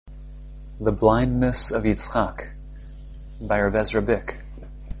The Blindness of Yitzchak by Rav Ezra Bick.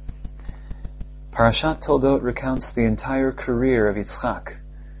 Parashat Toldot recounts the entire career of Yitzchak.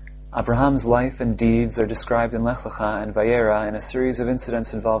 Abraham's life and deeds are described in Lech Lecha and Vayera in a series of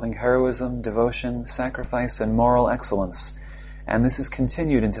incidents involving heroism, devotion, sacrifice, and moral excellence, and this is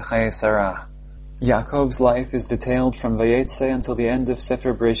continued into Chayei Sarah. Yaakov's life is detailed from Vayetze until the end of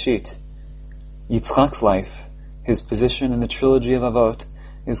Sefer Bereshit. Yitzchak's life, his position in the trilogy of Avot,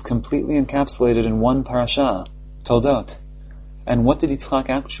 is completely encapsulated in one parasha, Toldot. And what did Yitzchak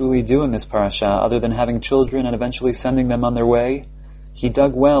actually do in this parasha other than having children and eventually sending them on their way? He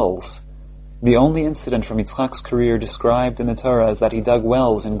dug wells. The only incident from Yitzchak's career described in the Torah is that he dug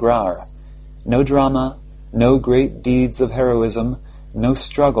wells in Gerar. No drama, no great deeds of heroism, no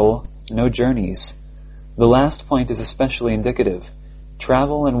struggle, no journeys. The last point is especially indicative.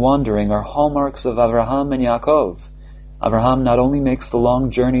 Travel and wandering are hallmarks of Avraham and Yaakov. Avraham not only makes the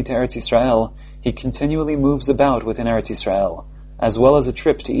long journey to Eretz Yisrael, he continually moves about within Eretz Yisrael, as well as a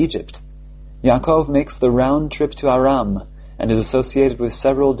trip to Egypt. Yaakov makes the round trip to Aram, and is associated with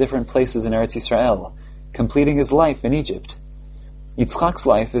several different places in Eretz Yisrael, completing his life in Egypt. Yitzchak's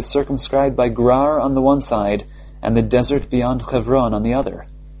life is circumscribed by Gerar on the one side, and the desert beyond Hebron on the other.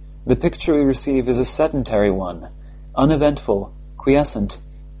 The picture we receive is a sedentary one, uneventful, quiescent,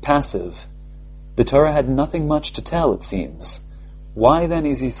 passive. The Torah had nothing much to tell, it seems. Why then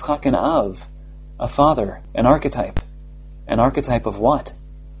is Yitzchak an Av, a father, an archetype? An archetype of what?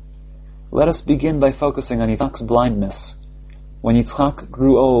 Let us begin by focusing on Yitzchak's blindness. When Yitzchak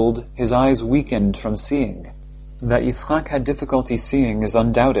grew old, his eyes weakened from seeing. That Yitzchak had difficulty seeing is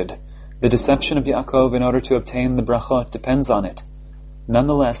undoubted. The deception of Yaakov in order to obtain the brachot depends on it.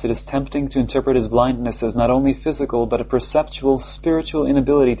 Nonetheless, it is tempting to interpret his blindness as not only physical but a perceptual, spiritual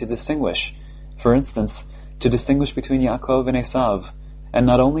inability to distinguish. For instance, to distinguish between Yaakov and Esav, and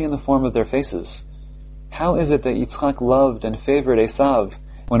not only in the form of their faces. How is it that Yitzchak loved and favored Esav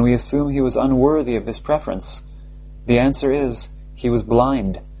when we assume he was unworthy of this preference? The answer is, he was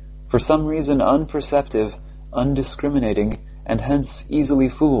blind, for some reason unperceptive, undiscriminating, and hence easily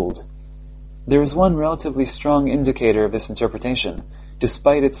fooled. There is one relatively strong indicator of this interpretation,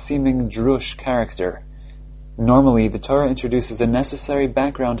 despite its seeming drush character. Normally, the Torah introduces a necessary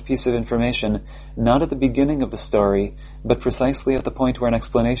background piece of information not at the beginning of the story, but precisely at the point where an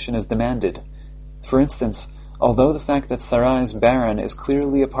explanation is demanded. For instance, although the fact that Sarah is barren is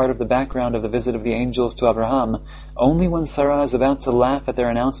clearly a part of the background of the visit of the angels to Abraham, only when Sarah is about to laugh at their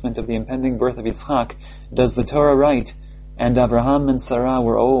announcement of the impending birth of Yitzchak does the Torah write, "And Abraham and Sarah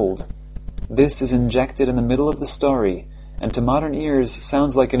were old." This is injected in the middle of the story, and to modern ears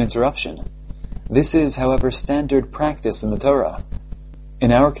sounds like an interruption. This is, however, standard practice in the Torah.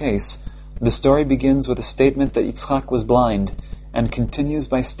 In our case, the story begins with a statement that Yitzchak was blind, and continues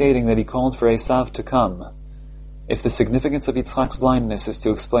by stating that he called for Esav to come. If the significance of Yitzchak's blindness is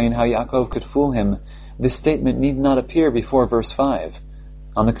to explain how Yaakov could fool him, this statement need not appear before verse 5.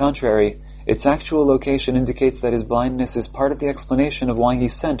 On the contrary, its actual location indicates that his blindness is part of the explanation of why he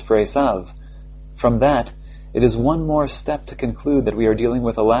sent for Esav. From that, it is one more step to conclude that we are dealing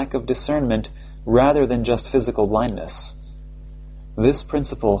with a lack of discernment rather than just physical blindness. This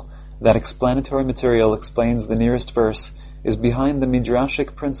principle, that explanatory material explains the nearest verse, is behind the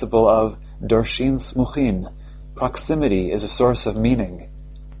midrashic principle of dorshin smuchin. Proximity is a source of meaning.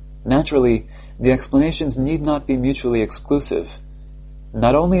 Naturally, the explanations need not be mutually exclusive.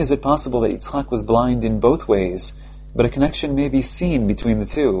 Not only is it possible that Yitzchak was blind in both ways, but a connection may be seen between the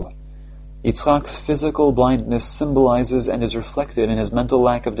two. Yitzchak's physical blindness symbolizes and is reflected in his mental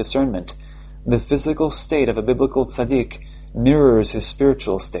lack of discernment. The physical state of a biblical tzaddik mirrors his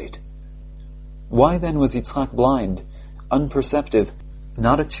spiritual state. Why then was Yitzchak blind, unperceptive,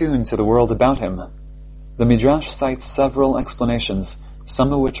 not attuned to the world about him? The Midrash cites several explanations,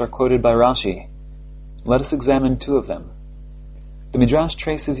 some of which are quoted by Rashi. Let us examine two of them. The Midrash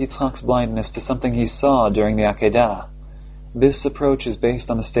traces Yitzchak's blindness to something he saw during the Akedah. This approach is based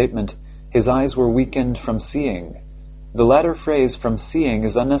on the statement, his eyes were weakened from seeing. The latter phrase, from seeing,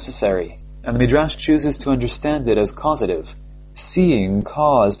 is unnecessary, and the Midrash chooses to understand it as causative. Seeing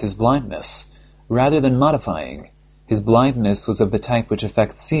caused his blindness, rather than modifying. His blindness was of the type which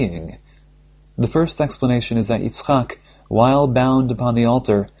affects seeing. The first explanation is that Yitzchak, while bound upon the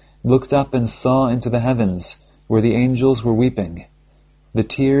altar, looked up and saw into the heavens, where the angels were weeping. The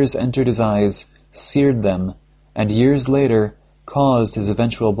tears entered his eyes, seared them, and years later caused his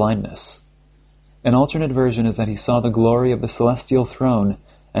eventual blindness. An alternate version is that he saw the glory of the celestial throne,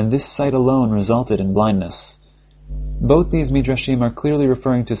 and this sight alone resulted in blindness. Both these midrashim are clearly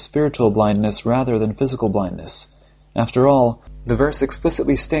referring to spiritual blindness rather than physical blindness. After all, The verse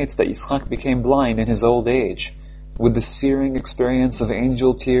explicitly states that Yitzchak became blind in his old age. Would the searing experience of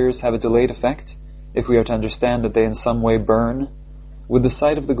angel tears have a delayed effect, if we are to understand that they in some way burn? Would the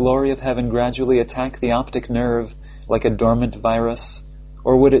sight of the glory of heaven gradually attack the optic nerve like a dormant virus?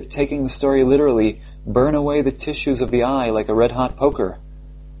 Or would it, taking the story literally, burn away the tissues of the eye like a red-hot poker?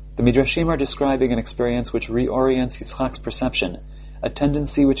 The Midrashim are describing an experience which reorients Yitzchak's perception, a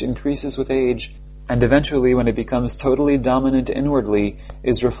tendency which increases with age, and eventually, when it becomes totally dominant inwardly,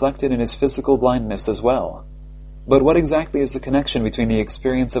 is reflected in his physical blindness as well. But what exactly is the connection between the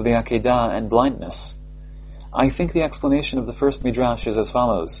experience of the Akedah and blindness? I think the explanation of the first Midrash is as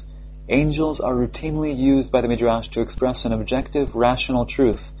follows. Angels are routinely used by the Midrash to express an objective, rational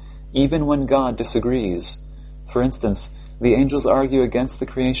truth, even when God disagrees. For instance, the angels argue against the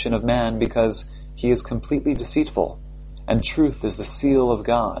creation of man because he is completely deceitful, and truth is the seal of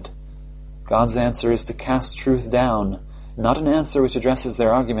God. God's answer is to cast truth down, not an answer which addresses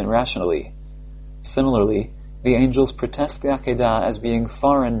their argument rationally. Similarly, the angels protest the Akedah as being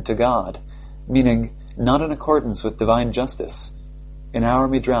foreign to God, meaning not in accordance with divine justice. In our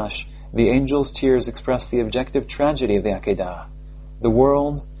Midrash, the angels' tears express the objective tragedy of the Akedah. The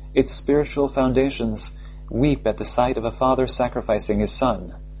world, its spiritual foundations, weep at the sight of a father sacrificing his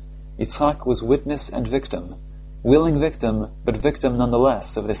son. Yitzchak was witness and victim, willing victim, but victim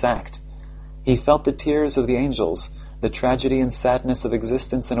nonetheless of this act. He felt the tears of the angels, the tragedy and sadness of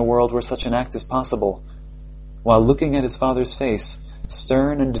existence in a world where such an act is possible, while looking at his father's face,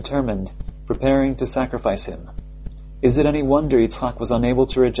 stern and determined, preparing to sacrifice him. Is it any wonder Yitzchak was unable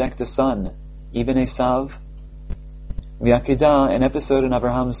to reject a son, even Esav? The Akedah, an episode in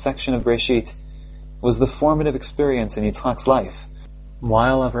Abraham's section of Breshit, was the formative experience in Yitzchak's life.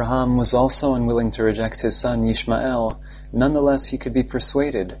 While Abraham was also unwilling to reject his son Yishmael, nonetheless he could be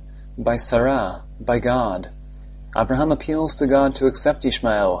persuaded, by Sarah, by God. Abraham appeals to God to accept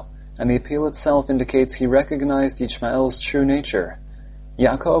Yishmael, and the appeal itself indicates he recognized Yishmael's true nature.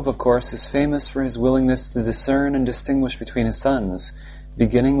 Yaakov, of course, is famous for his willingness to discern and distinguish between his sons,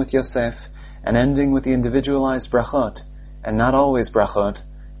 beginning with Yosef and ending with the individualized brachot, and not always brachot,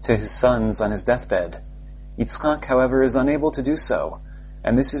 to his sons on his deathbed. Yitzchak, however, is unable to do so,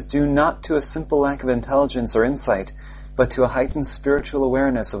 and this is due not to a simple lack of intelligence or insight, but to a heightened spiritual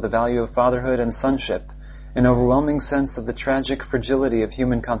awareness of the value of fatherhood and sonship, an overwhelming sense of the tragic fragility of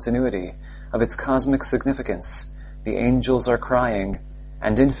human continuity, of its cosmic significance, the angels are crying,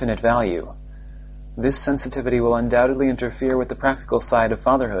 and infinite value. This sensitivity will undoubtedly interfere with the practical side of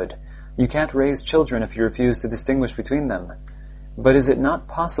fatherhood. You can't raise children if you refuse to distinguish between them. But is it not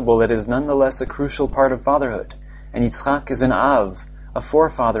possible that it is nonetheless a crucial part of fatherhood, and Yitzchak is an Av, a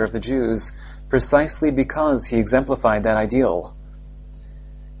forefather of the Jews, precisely because he exemplified that ideal?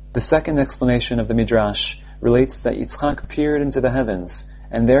 The second explanation of the Midrash relates that Yitzchak peered into the heavens,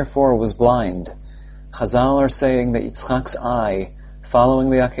 and therefore was blind. Chazal are saying that Yitzchak's eye, following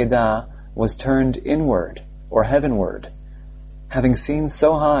the Akedah, was turned inward, or heavenward. Having seen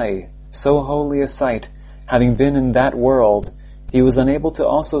so high, so holy a sight, having been in that world, he was unable to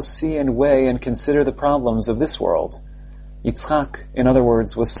also see and weigh and consider the problems of this world. Yitzchak, in other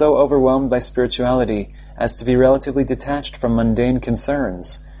words, was so overwhelmed by spirituality as to be relatively detached from mundane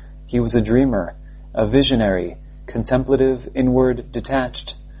concerns. He was a dreamer, a visionary, contemplative, inward,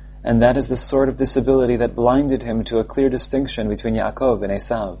 detached, and that is the sort of disability that blinded him to a clear distinction between Yaakov and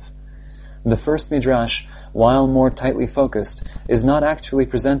Esav. The first Midrash, while more tightly focused, is not actually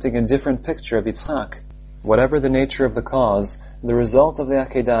presenting a different picture of Yitzchak. Whatever the nature of the cause, the result of the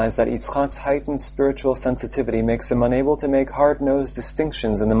Akedah is that Yitzchak's heightened spiritual sensitivity makes him unable to make hard-nosed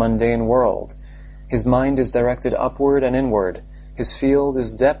distinctions in the mundane world. His mind is directed upward and inward. His field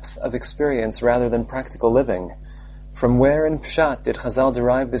is depth of experience rather than practical living. From where in Pshat did Chazal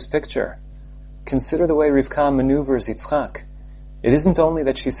derive this picture? Consider the way Rivka maneuvers Yitzchak. It isn't only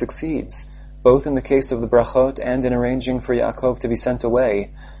that she succeeds, both in the case of the brachot and in arranging for Yaakov to be sent away,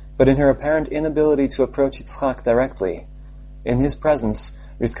 but in her apparent inability to approach Yitzchak directly. In his presence,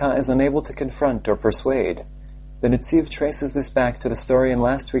 Rivka is unable to confront or persuade. The Netziv traces this back to the story in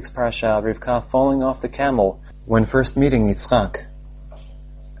last week's parasha of Rivka falling off the camel when first meeting Yitzchak.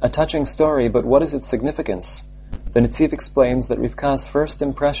 A touching story, but what is its significance? The Netziv explains that Rivka's first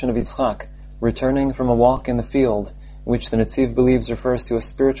impression of Yitzchak, returning from a walk in the field, which the Netziv believes refers to a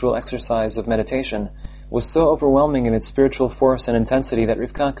spiritual exercise of meditation, was so overwhelming in its spiritual force and intensity that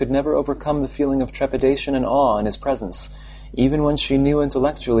Rivka could never overcome the feeling of trepidation and awe in his presence, even when she knew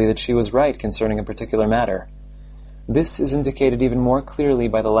intellectually that she was right concerning a particular matter. This is indicated even more clearly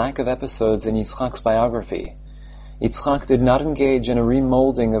by the lack of episodes in Yitzchak's biography. Yitzchak did not engage in a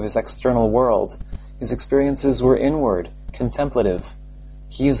remolding of his external world. His experiences were inward, contemplative.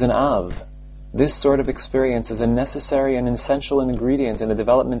 He is an Av. This sort of experience is a necessary and essential ingredient in the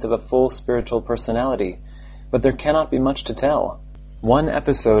development of a full spiritual personality, but there cannot be much to tell. One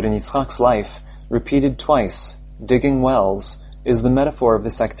episode in Yitzchak's life, repeated twice, digging wells, is the metaphor of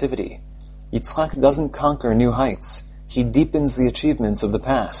this activity. Yitzchak doesn't conquer new heights, he deepens the achievements of the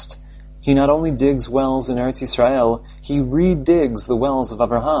past. He not only digs wells in Eretz Yisrael, he redigs the wells of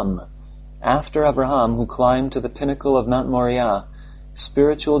Abraham. After Abraham, who climbed to the pinnacle of Mount Moriah,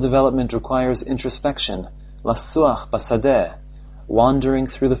 spiritual development requires introspection, lasuach basadeh, wandering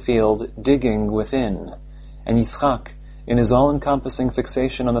through the field, digging within. And Yitzchak, in his all-encompassing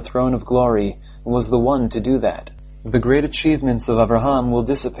fixation on the throne of glory, was the one to do that. The great achievements of Abraham will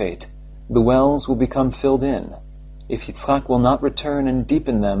dissipate. The wells will become filled in. If Yitzchak will not return and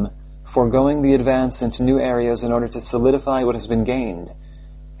deepen them, foregoing the advance into new areas in order to solidify what has been gained,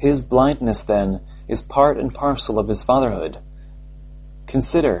 his blindness, then, is part and parcel of his fatherhood.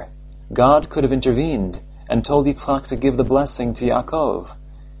 Consider, God could have intervened and told Yitzchak to give the blessing to Yaakov.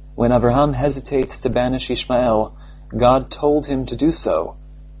 When Abraham hesitates to banish Ishmael, God told him to do so,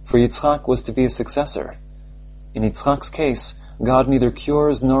 for Yitzchak was to be a successor. In Yitzchak's case, God neither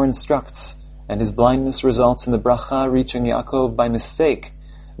cures nor instructs, and his blindness results in the bracha reaching Yaakov by mistake,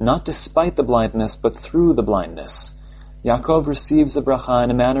 not despite the blindness, but through the blindness. Yaakov receives the bracha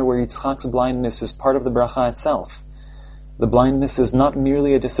in a manner where Yitzchak's blindness is part of the bracha itself. The blindness is not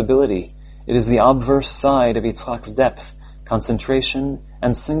merely a disability, it is the obverse side of Yitzchak's depth, concentration,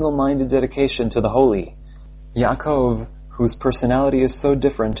 and single-minded dedication to the holy. Yaakov, whose personality is so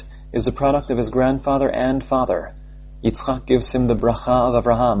different, is a product of his grandfather and father. Yitzchak gives him the bracha of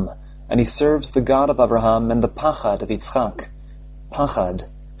Abraham, and he serves the God of Abraham and the pachad of Yitzchak. Pachad,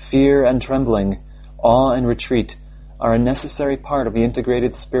 fear and trembling, awe and retreat, are a necessary part of the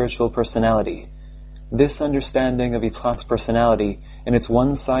integrated spiritual personality. This understanding of Yitzchak's personality, in its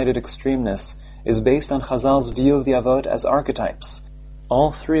one-sided extremeness, is based on Chazal's view of the Avot as archetypes,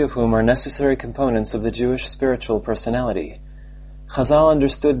 all three of whom are necessary components of the Jewish spiritual personality. Chazal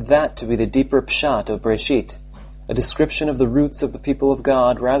understood that to be the deeper pshat of Breshit, a description of the roots of the people of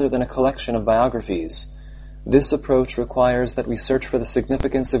God rather than a collection of biographies. This approach requires that we search for the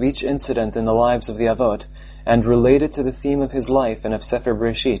significance of each incident in the lives of the Avot and relate it to the theme of his life and of Sefer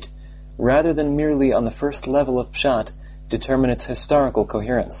Breshit, rather than merely on the first level of pshat determine its historical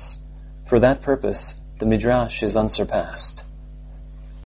coherence. For that purpose, the Midrash is unsurpassed.